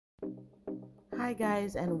Hi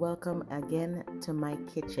guys, and welcome again to my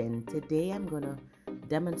kitchen. Today I'm going to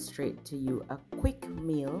demonstrate to you a quick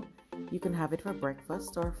meal. You can have it for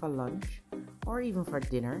breakfast or for lunch or even for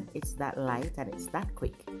dinner. It's that light and it's that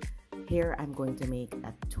quick. Here I'm going to make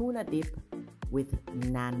a tuna dip with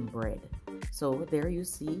naan bread. So there you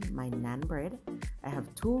see my naan bread. I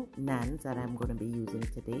have two naans that I'm going to be using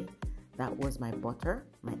today. That was my butter,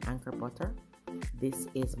 my anchor butter. This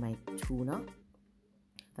is my tuna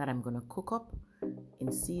that I'm going to cook up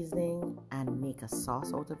in seasoning and make a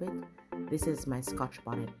sauce out of it. This is my scotch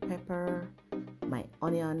bonnet pepper, my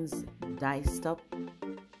onions diced up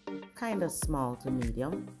kind of small to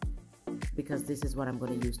medium, because this is what I'm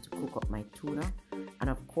going to use to cook up my tuna. And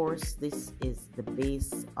of course, this is the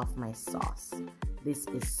base of my sauce. This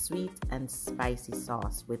is sweet and spicy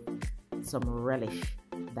sauce with some relish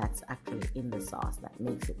that's actually in the sauce that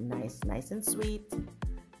makes it nice and sweet,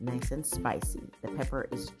 nice and spicy. The pepper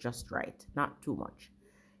is just right, not too much.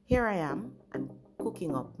 Here I am, I'm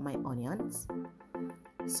cooking up my onions,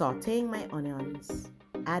 sauteing my onions,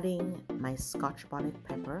 adding my scotch bonnet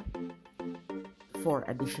pepper for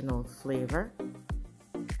additional flavor.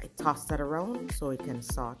 I toss that around so it can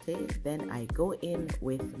saute. Then I go in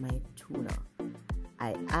with my tuna.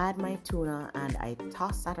 I add my tuna and I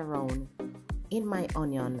toss that around in my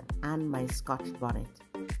onion and my scotch bonnet.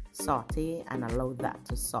 Saute and allow that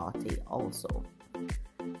to saute also.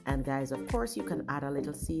 And guys, of course you can add a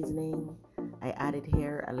little seasoning. I added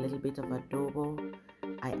here a little bit of adobo.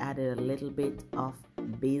 I added a little bit of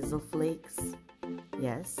basil flakes.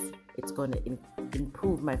 Yes, it's going to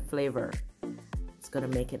improve my flavor. It's going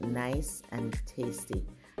to make it nice and tasty.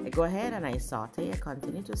 I go ahead and I saute. I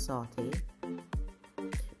continue to saute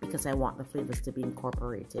because I want the flavors to be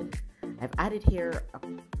incorporated. I've added here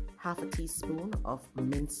half a teaspoon of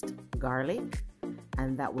minced garlic,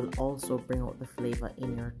 and that will also bring out the flavor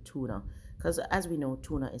in your tuna, because as we know,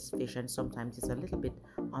 tuna is fish and sometimes it's a little bit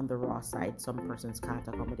on the raw side. Some persons can't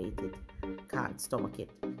accommodate it, can't stomach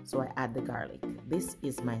it, so I add the garlic. This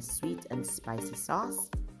is my sweet and spicy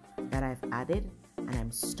sauce that I've added, and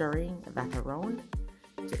I'm stirring that around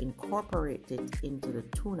to incorporate it into the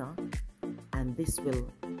tuna, and this will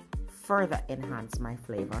further enhance my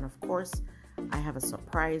flavor. And of course, I have a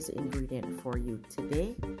surprise ingredient for you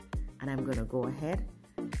today, and I'm going to go ahead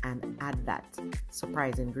and add that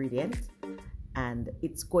surprise ingredient, and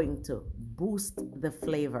it's going to boost the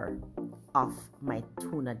flavor of my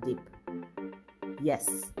tuna dip.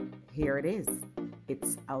 Yes, here it is.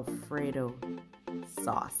 It's Alfredo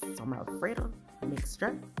sauce, some Alfredo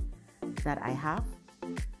mixture that I have,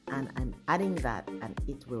 and I'm adding that, and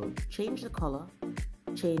it will change the color,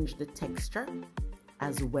 change the texture,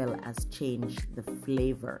 as well as change the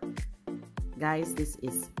flavor. Guys, this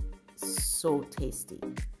is so tasty.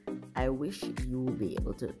 I wish you will be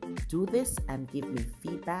able to do this and give me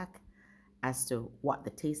feedback as to what the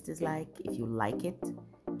taste is like, if you like it,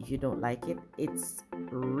 if you don't like it. It's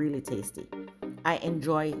really tasty. I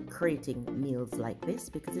enjoy creating meals like this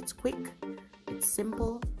because it's quick, it's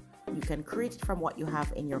simple. You can create it from what you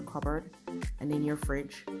have in your cupboard and in your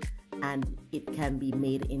fridge, and it can be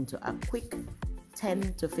made into a quick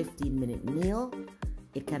 10 to 15 minute meal.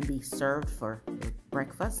 It can be served for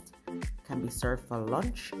breakfast, can be served for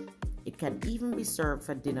lunch, it can even be served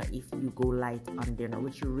for dinner if you go light on dinner,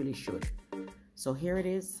 which you really should. So here it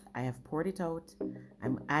is. I have poured it out.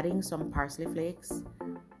 I'm adding some parsley flakes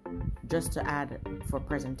just to add for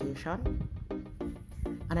presentation,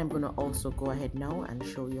 and I'm going to also go ahead now and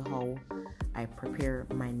show you how I prepare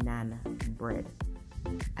my naan bread.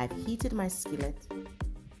 I've heated my skillet,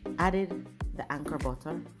 added the anchor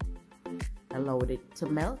butter, allowed it to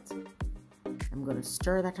melt. I'm going to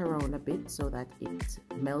stir that around a bit so that it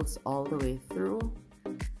melts all the way through.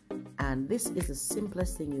 And this is the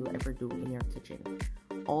simplest thing you'll ever do in your kitchen.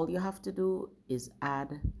 All you have to do is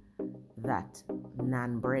add that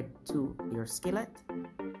naan bread to your skillet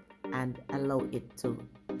and allow it to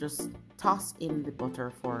just toss in the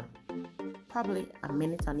butter for probably a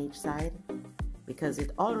minute on each side, because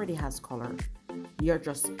it already has color. You're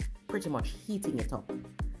just pretty much heating it up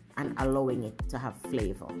and allowing it to have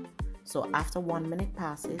flavor. So after 1 minute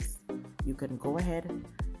passes, you can go ahead,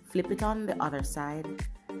 flip it on the other side,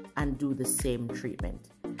 and do the same treatment.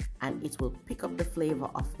 And it will pick up the flavor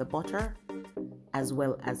of the butter as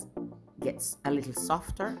well as gets a little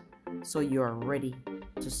softer, so you're ready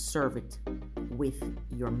to serve it with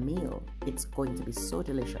your meal. It's going to be so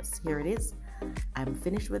delicious. Here it is. I'm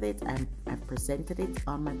finished with it. I've presented it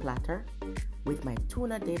on my platter with my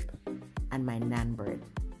tuna dip and my naan bread.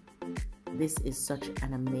 This is such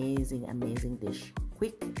an amazing dish.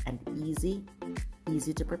 Quick and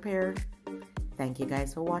easy to prepare. Thank you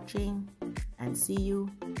guys for watching. and see you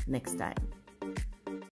next time.